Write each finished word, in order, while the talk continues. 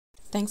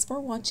Thanks for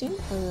watching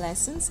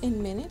Lessons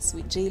in Minutes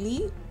with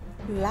Jaylee.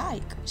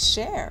 Like,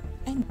 share,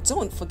 and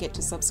don't forget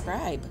to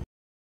subscribe.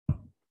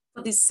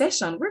 For this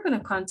session, we're going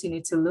to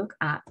continue to look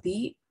at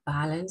the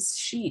balance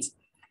sheet.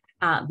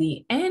 At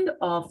the end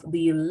of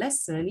the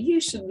lesson, you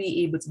should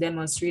be able to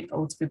demonstrate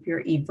how to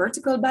prepare a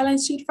vertical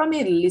balance sheet from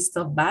a list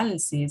of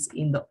balances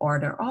in the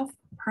order of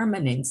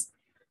permanence.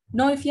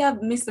 Now, if you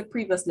have missed the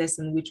previous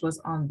lesson, which was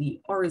on the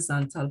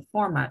horizontal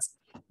format,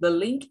 the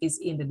link is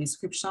in the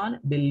description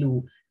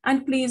below.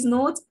 And please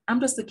note,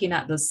 I'm just looking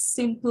at the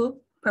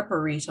simple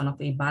preparation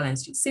of a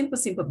balance sheet,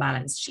 simple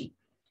balance sheet.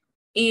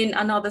 In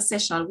another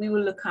session, we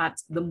will look at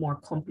the more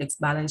complex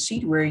balance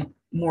sheet where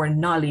more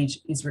knowledge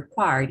is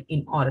required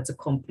in order to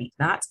complete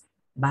that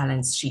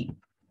balance sheet.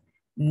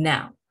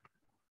 Now,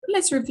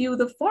 let's review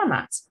the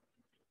format.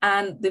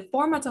 And the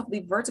format of the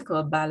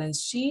vertical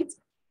balance sheet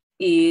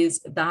is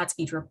that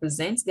it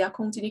represents the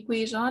accounting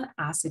equation,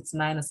 assets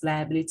minus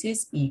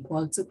liabilities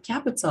equal to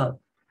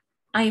capital.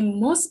 I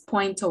must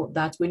point out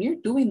that when you're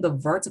doing the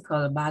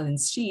vertical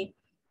balance sheet,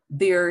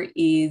 there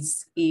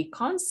is a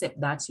concept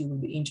that you will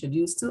be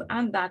introduced to,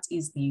 and that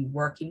is the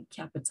working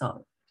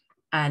capital.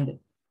 And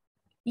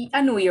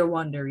I know you're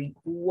wondering,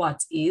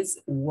 what is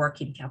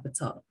working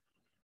capital?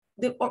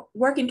 The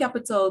working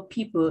capital,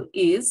 people,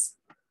 is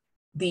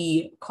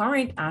the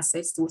current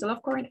assets, total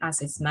of current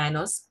assets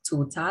minus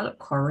total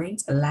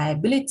current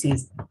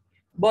liabilities.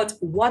 But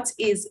what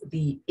is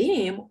the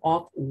aim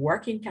of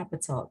working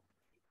capital?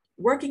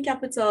 Working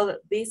capital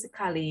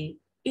basically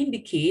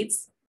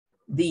indicates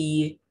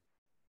give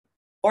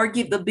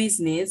the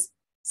business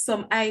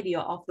some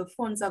idea of the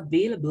funds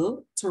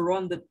available to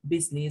run the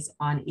business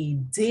on a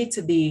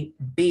day-to-day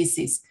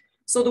basis.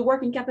 So the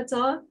working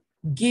capital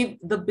give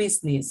the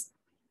business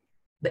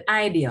the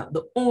idea,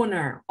 the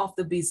owner of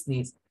the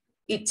business.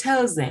 It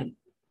tells them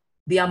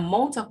the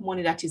amount of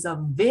money that is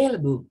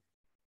available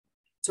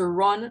to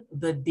run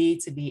the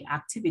day-to-day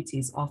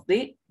activities of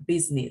the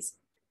business.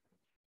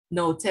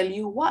 Now, tell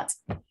you what,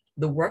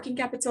 the working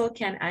capital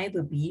can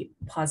either be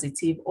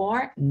positive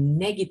or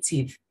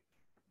negative.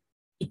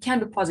 It can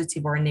be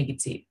positive or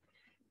negative.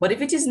 But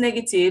if it is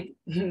negative,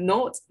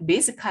 note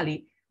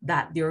basically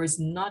that there is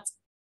not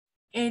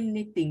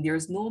anything, there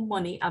is no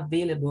money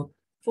available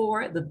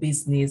for the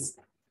business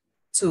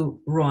to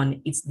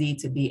run its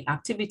day-to-day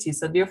activities.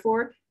 So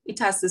therefore, it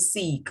has to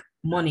seek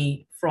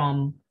money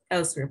from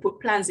elsewhere, put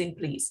plans in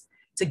place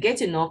to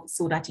get enough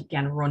so that it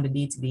can run the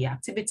day-to-day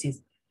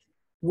activities.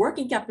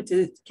 Working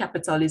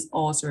capital is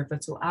also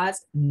referred to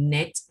as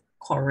net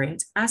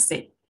current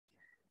asset.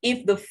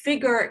 If the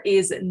figure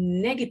is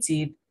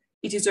negative,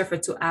 it is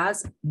referred to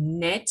as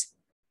net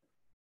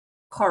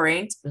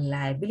current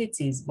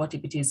liabilities. But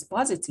if it is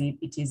positive,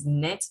 it is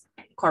net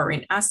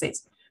current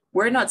assets.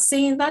 We're not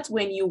saying that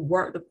when you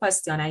work the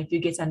question and if you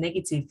get a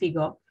negative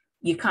figure,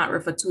 you can't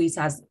refer to it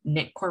as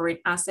net current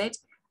asset.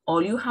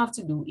 All you have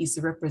to do is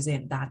to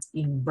represent that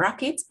in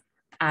brackets,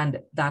 and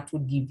that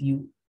would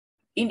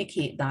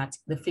indicate that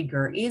the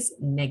figure is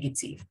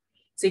negative.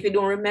 So if you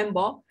don't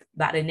remember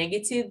that the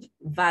negative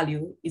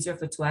value is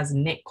referred to as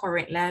net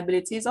current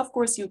liabilities, of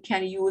course, you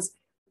can use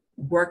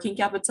working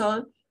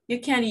capital, you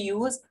can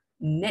use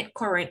net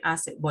current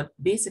asset, but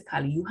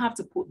basically you have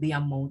to put the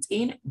amount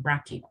in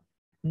bracket.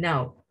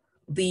 Now,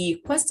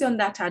 the question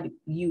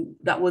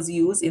that was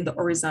used in the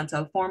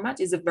horizontal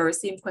format is the very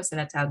same question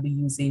that I'll be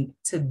using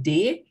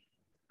today.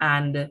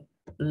 And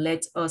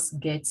let us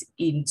get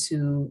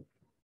into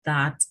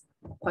that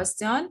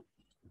question.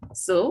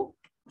 So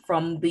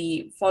from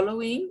the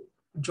following,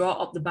 draw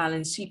up the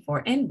balance sheet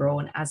for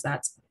Enbrown as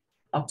at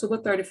October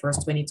 31st,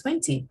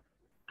 2020.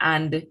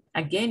 And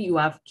again, you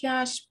have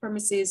cash,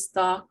 premises,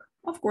 stock.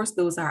 Of course,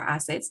 those are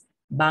assets.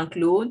 Bank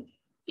loan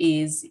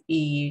is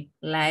a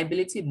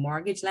liability,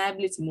 mortgage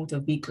liability, motor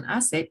vehicle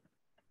asset.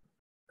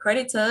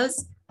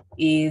 Creditors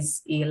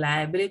is a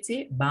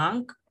liability,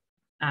 bank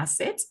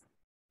asset.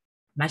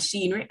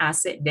 Machinery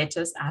asset,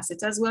 debtors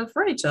asset as well.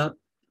 Furniture,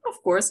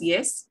 of course,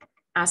 yes,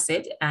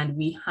 asset. And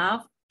we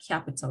have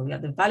capital. We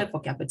have the value for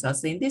capital.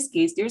 So in this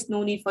case, there's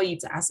no need for you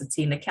to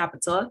ascertain the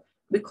capital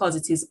because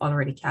it is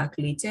already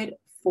calculated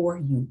for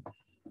you.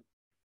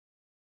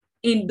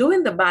 In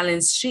doing the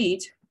balance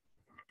sheet,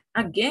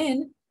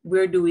 again,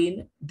 we're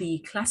doing the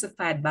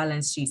classified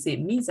balance sheet. So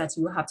it means that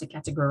you have to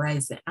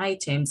categorize the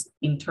items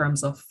in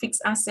terms of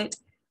fixed asset,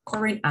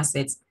 current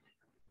assets,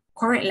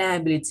 current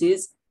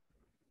liabilities,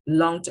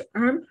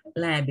 long-term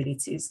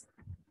liabilities.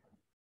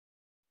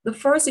 The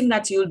first thing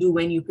that you'll do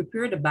when you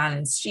prepare the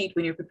balance sheet,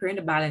 when you're preparing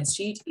the balance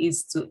sheet,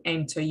 is to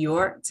enter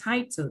your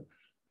title.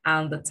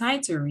 And the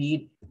title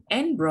read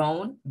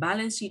Enbrown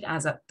balance sheet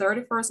as at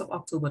 31st of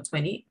October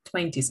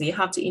 2020. So you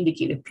have to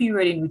indicate the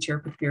period in which you're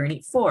preparing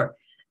it for.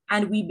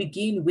 And we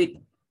begin with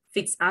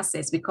fixed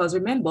assets because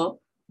remember,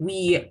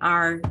 we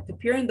are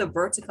preparing the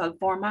vertical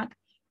format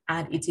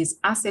and it is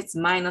assets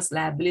minus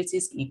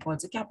liabilities equal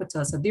to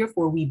capital. So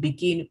therefore, we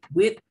begin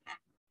with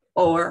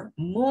our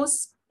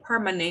most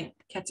permanent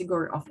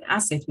category of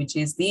asset, which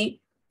is the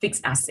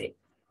fixed asset.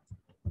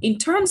 In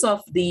terms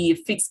of the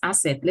fixed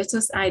asset, let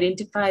us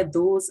identify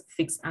those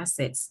fixed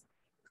assets.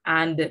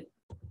 And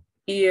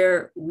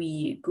here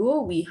we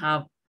go. We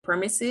have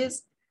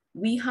premises,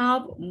 we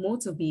have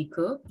motor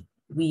vehicle,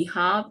 we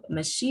have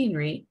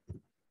machinery,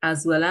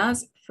 as well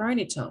as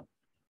furniture.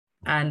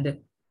 And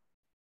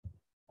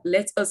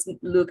let us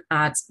look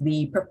at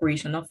the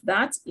preparation of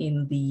that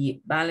in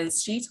the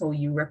balance sheet, how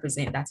you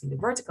represent that in the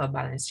vertical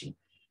balance sheet.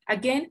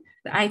 Again,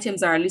 the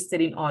items are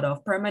listed in order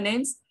of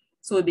permanence.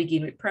 So we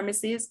begin with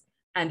premises,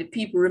 and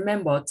people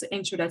remember to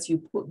ensure that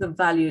you put the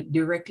value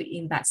directly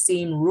in that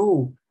same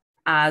row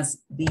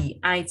as the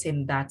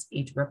item that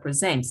it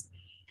represents.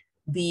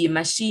 The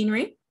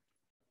machinery,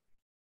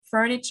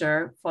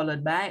 furniture,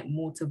 followed by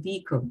motor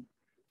vehicle,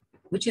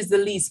 which is the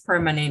least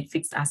permanent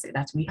fixed asset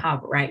that we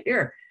have right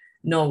there.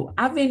 Now,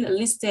 having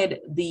listed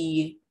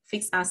the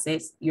fixed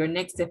assets, your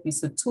next step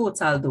is to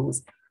total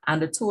those.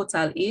 And the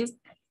total is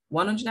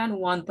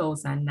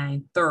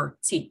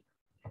 $101,930.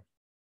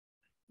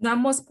 Now, I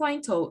must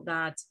point out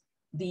that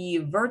the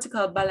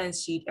vertical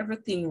balance sheet,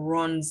 everything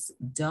runs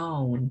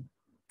down.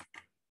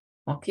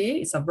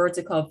 Okay, it's a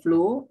vertical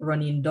flow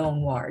running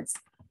downwards.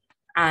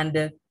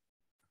 And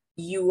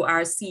you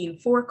are seeing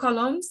 4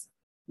 columns.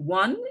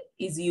 One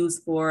is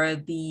used for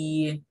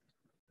to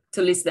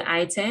list the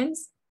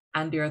items,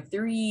 and there are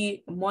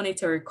 3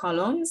 monetary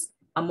columns,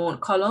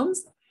 amount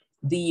columns.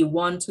 The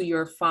one to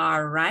your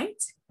far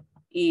right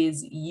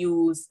is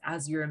used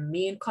as your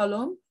main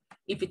column.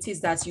 If it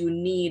is that you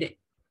need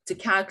to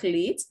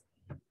calculate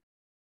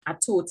a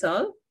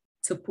total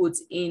to put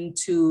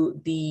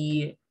into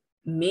the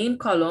main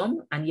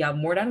column and you have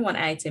more than one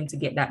item to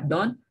get that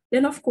done,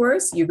 then of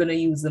course you're going to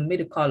use the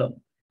middle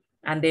column.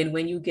 And then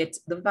when you get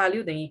the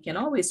value, then you can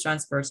always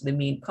transfer to the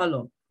main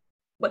column.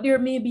 But there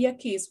may be a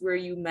case where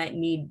you might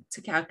need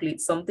to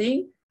calculate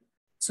something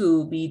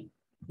to be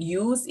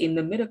used in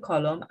the middle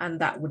column, and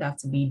that would have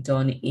to be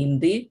done in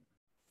the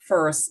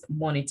first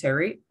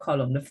monetary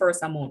column, the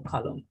first amount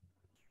column.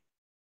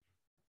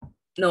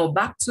 Now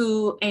back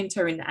to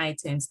entering the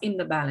items in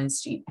the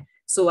balance sheet.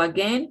 So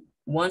again,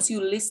 once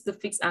you list the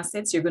fixed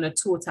assets, you're going to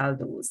total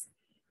those.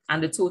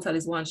 And the total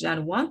is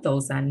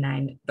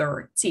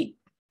 $101,930.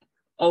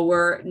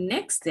 Our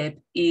next step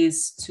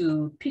is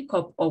to pick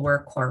up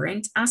our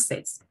current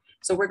assets.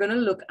 So we're going to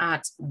look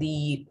at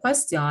the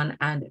question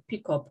and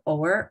pick up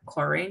our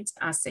current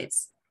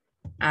assets.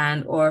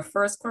 And our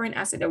first current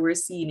asset that we're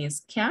seeing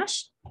is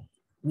cash.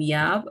 We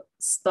have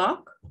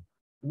stock.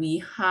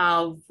 We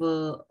have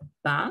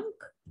bank.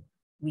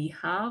 We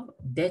have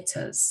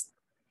debtors.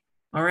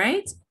 All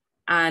right.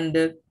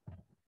 And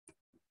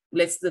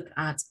let's look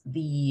at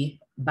the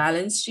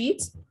balance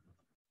sheet.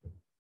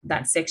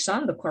 That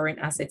section, the current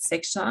asset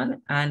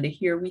section, and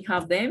here we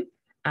have them.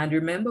 And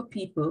remember,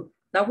 people,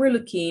 that we're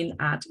looking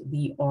at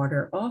the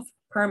order of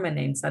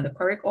permanence, and the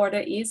correct order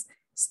is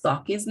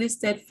stock is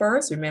listed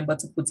first. Remember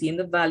to put in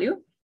the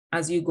value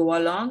as you go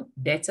along,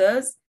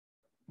 debtors,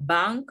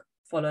 bank,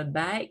 followed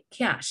by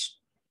cash.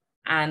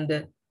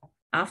 And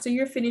after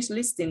you're finished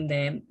listing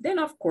them, then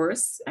of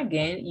course,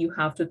 again, you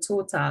have to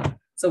total.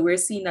 So we're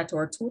seeing that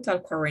our total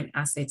current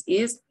asset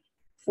is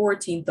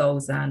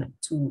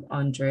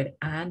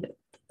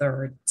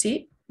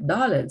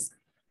 $14,230.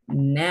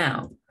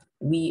 Now,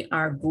 we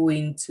are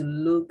going to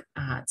look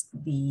at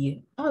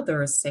the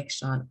other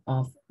section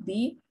of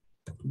the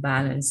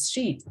balance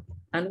sheet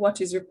and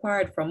what is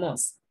required from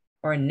us.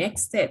 Our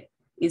next step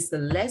is the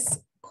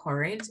less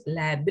current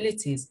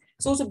liabilities.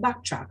 So to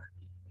backtrack,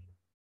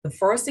 the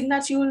first thing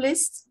that you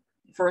list,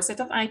 first set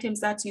of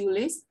items that you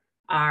list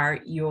are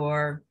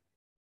your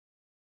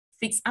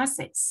fixed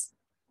assets.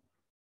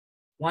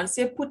 Once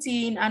you put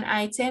in an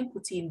item,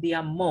 put in the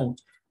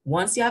amount.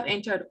 Once you have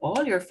entered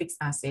all your fixed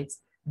assets,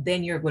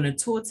 then you're going to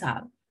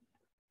total.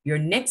 Your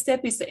next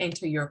step is to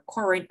enter your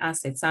current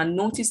assets, and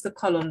notice the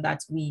column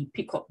that we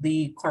pick up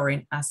the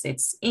current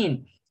assets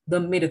in, the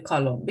middle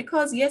column,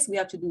 because yes, we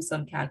have to do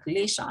some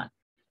calculation.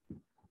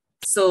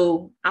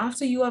 So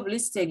after you have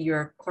listed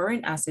your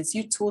current assets,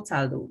 you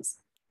total those.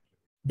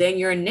 Then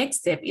your next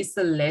step is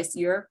to less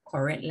your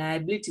current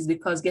liabilities,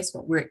 because guess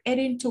what? We're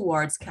heading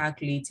towards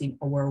calculating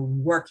our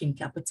working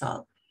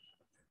capital.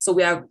 So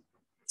we have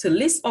to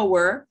list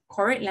our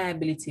current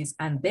liabilities,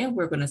 and then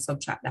we're going to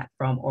subtract that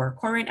from our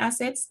current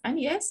assets. And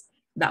yes,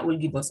 that will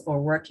give us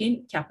our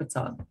working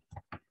capital.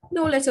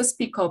 Now let us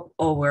pick up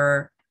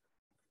our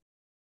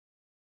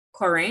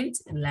current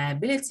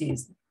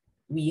liabilities.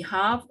 We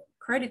have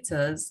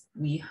creditors,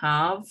 we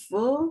have,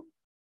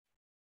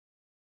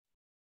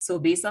 so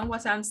based on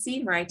what I'm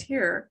seeing right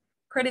here,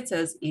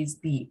 creditors is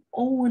the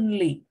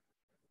only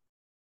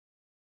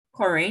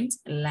current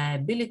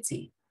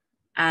liability.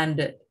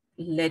 And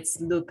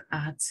let's look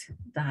at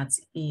that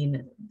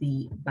in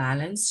the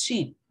balance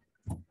sheet.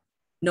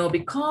 Now,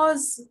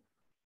 because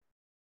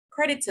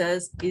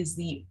creditors is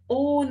the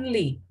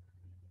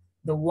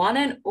one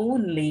and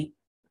only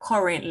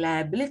current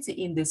liability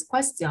in this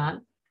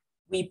question,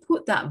 we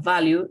put that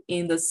value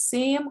in the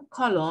same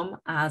column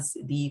as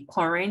the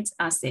current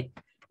asset.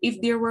 If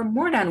there were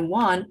more than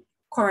one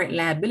current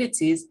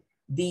liabilities,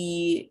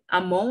 the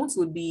amounts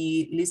would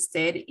be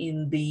listed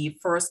in the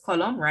first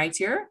column right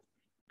here.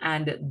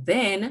 And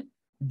then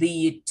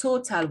the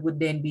total would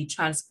then be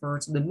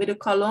transferred to the middle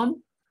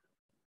column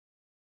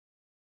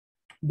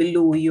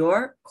below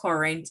your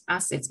current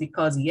assets,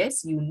 because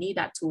yes, you need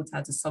that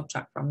total to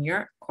subtract from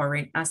your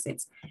current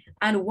assets.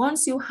 And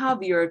once you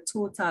have your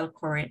total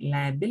current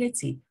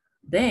liability,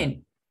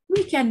 then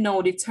we can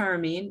now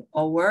determine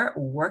our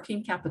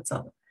working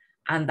capital.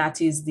 And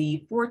that is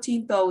the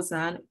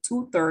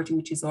 14,230,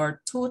 which is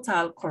our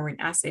total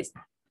current assets,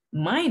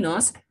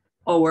 minus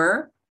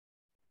our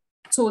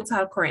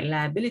total current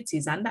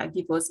liabilities, and that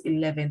gives us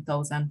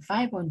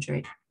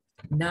 11,500.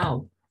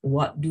 Now,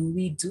 what do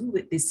we do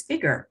with this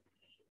figure?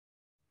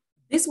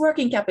 This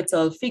working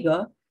capital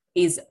figure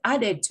is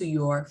added to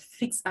your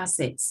fixed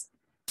assets.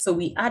 So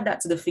we add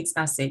that to the fixed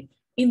asset.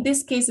 In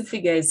this case, the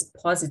figure is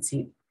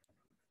positive.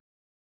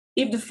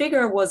 If the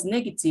figure was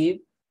negative,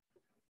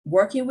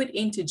 working with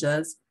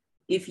integers,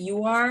 if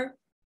you are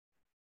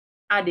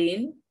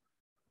adding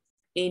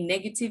a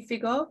negative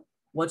figure,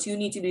 what you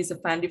need to do is to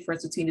find the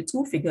difference between the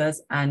two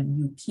figures and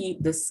you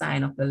keep the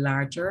sign of the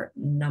larger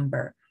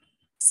number.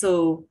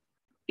 So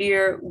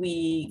here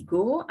we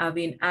go,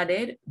 having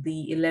added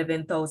the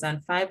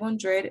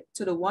 11,500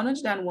 to the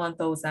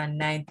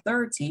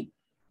 101,930,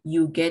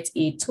 you get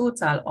a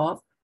total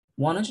of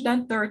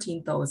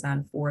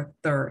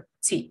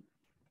 113,430.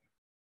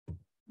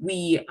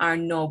 We are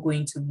now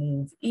going to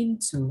move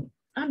into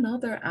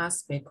another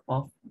aspect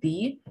of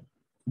the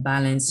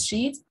balance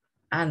sheet,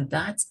 and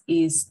that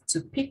is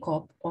to pick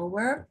up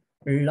our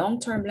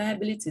long-term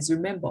liabilities.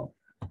 Remember,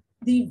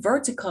 the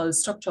vertical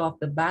structure of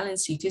the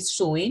balance sheet is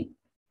showing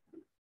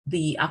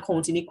the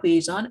accounting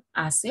equation,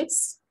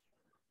 assets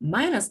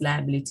minus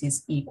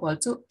liabilities equal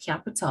to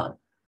capital.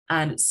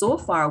 And so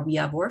far we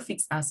have our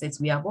fixed assets,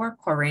 we have our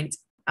current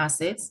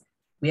assets,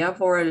 we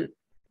have our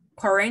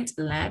current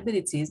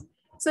liabilities.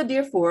 So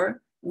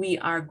therefore, we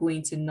are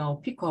going to now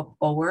pick up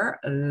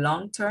our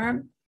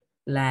long-term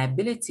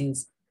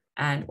liabilities.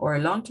 And our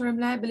long-term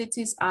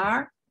liabilities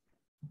are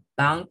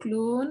bank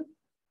loan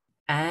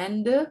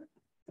and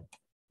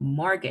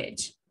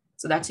mortgage.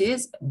 So that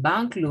is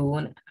bank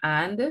loan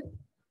and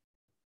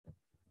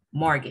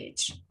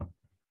mortgage.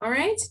 All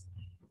right.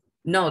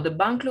 Now the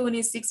bank loan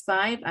is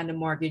 6,500 and the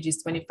mortgage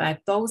is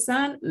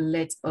 25,000.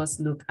 Let us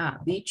look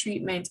at the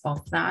treatment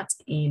of that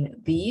in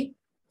the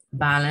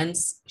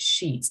balance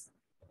sheet.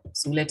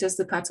 So let us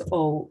look at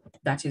how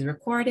that is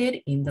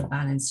recorded in the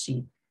balance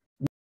sheet.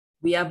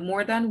 We have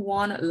more than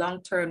one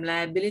long-term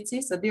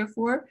liability. So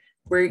therefore,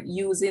 we're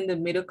using the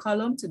middle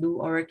column to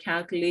do our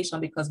calculation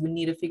because we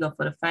need a figure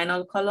for the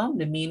final column,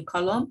 the main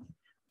column,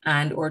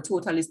 and our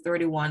total is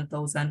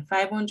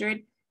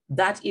 31,500.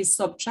 That is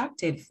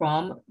subtracted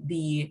from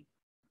the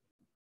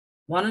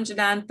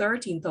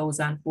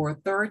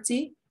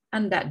 113,430,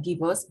 and that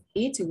gives us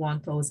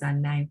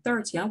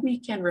 81,930, and we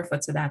can refer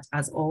to that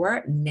as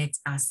our net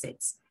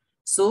assets.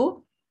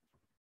 So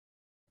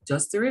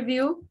just to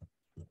review,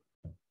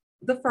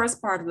 the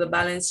first part of the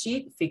balance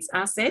sheet, fixed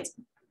assets,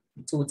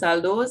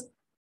 total those,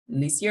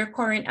 list your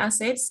current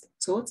assets,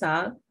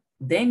 total,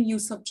 then you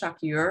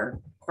subtract your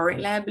current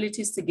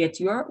liabilities to get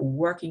your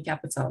working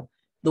capital.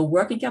 The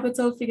working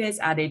capital figure is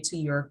added to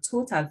your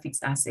total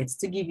fixed assets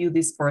to give you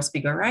this first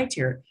figure right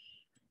here.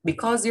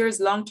 Because there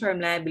is long-term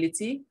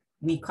liability,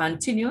 we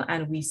continue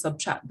and we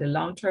subtract the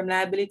long-term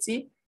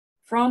liability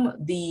from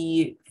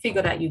the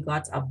figure that you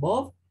got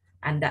above,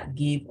 and that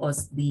gave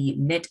us the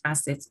net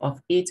assets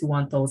of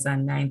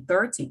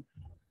 81,930.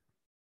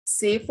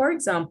 Say, for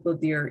example,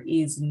 there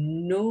is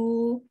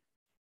no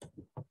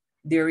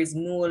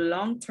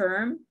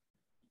long-term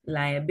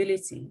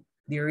liability.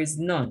 There is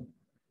none.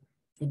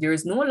 If there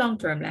is no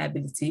long-term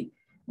liability,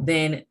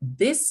 then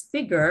this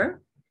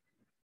figure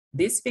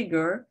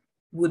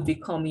would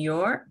become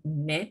your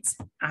net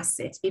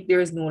asset if there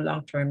is no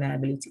long-term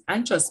liability.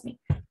 And trust me,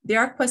 there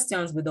are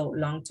questions without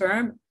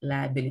long-term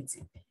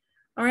liability.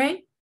 All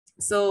right,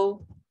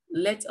 so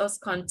let us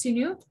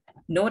continue.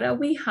 Now that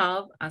we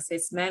have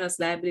assets minus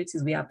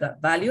liabilities, we have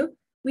that value.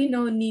 We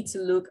now need to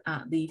look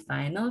at the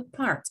final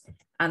part.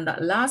 And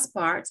that last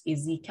part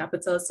is the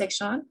capital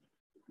section,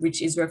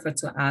 which is referred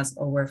to as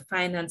our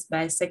finance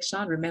by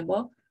section.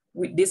 Remember,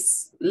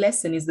 this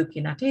lesson is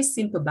looking at a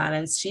simple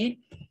balance sheet.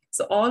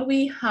 So all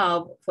we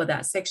have for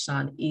that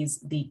section is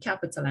the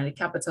capital, and the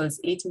capital is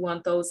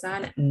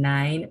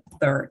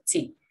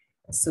 81,930.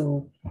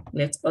 So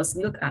let us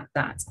look at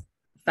that.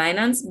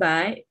 Finance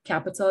by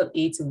capital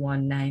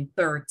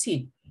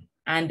 81,930.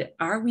 And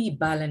are we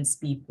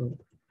balanced, people?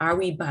 Are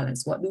we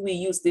balanced? What do we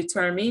use to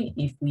determine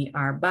if we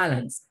are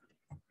balanced?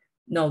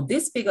 Now,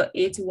 this figure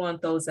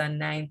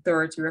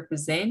 81,930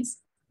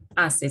 represents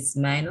assets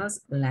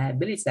minus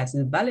liabilities. That's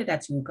the value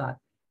that you got.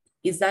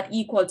 Is that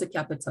equal to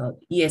capital?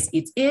 Yes,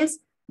 it is,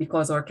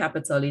 because our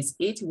capital is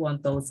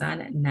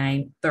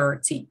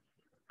 81,930.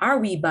 Are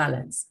we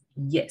balanced?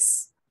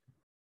 Yes.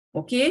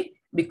 Okay,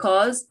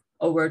 because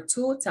our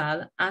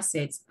total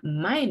assets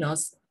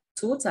minus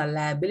total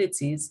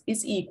liabilities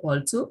is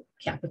equal to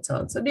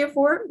capital. So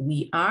therefore,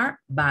 we are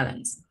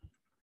balanced.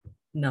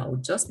 Now,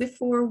 just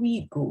before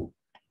we go,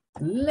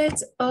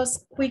 let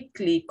us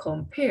quickly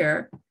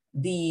compare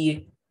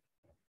the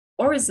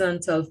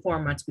horizontal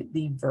format with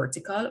the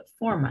vertical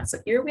format. So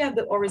here we have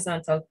the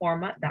horizontal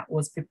format that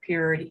was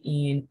prepared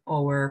in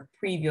our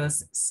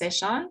previous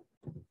session.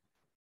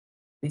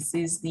 This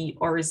is the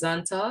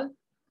horizontal.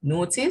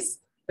 Notice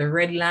the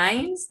red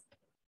lines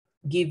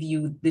give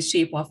you the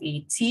shape of a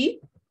T.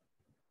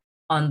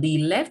 On the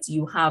left,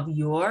 you have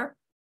your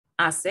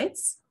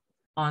assets.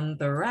 On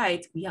the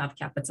right, we have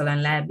capital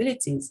and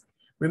liabilities.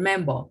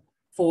 Remember,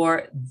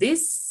 for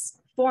this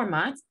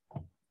format,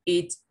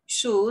 it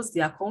shows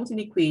the accounting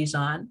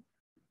equation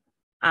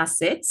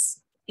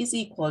assets is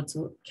equal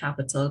to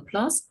capital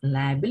plus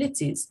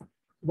liabilities.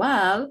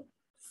 While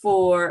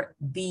for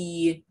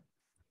the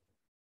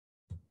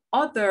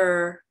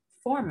other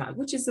format,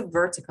 which is the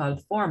vertical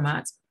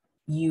format,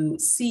 you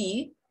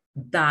see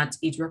that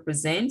it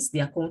represents the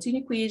accounting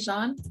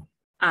equation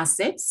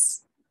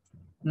assets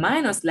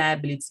minus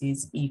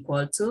liabilities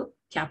equal to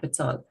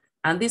capital.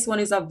 And this one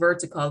is a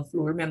vertical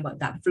flow. Remember,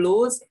 that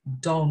flows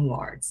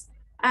downwards.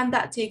 And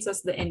that takes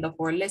us to the end of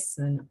our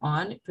lesson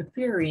on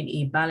preparing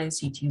a balance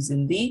sheet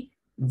using the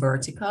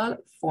vertical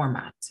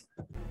format.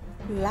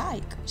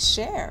 Like,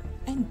 share,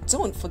 and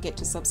don't forget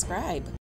to subscribe.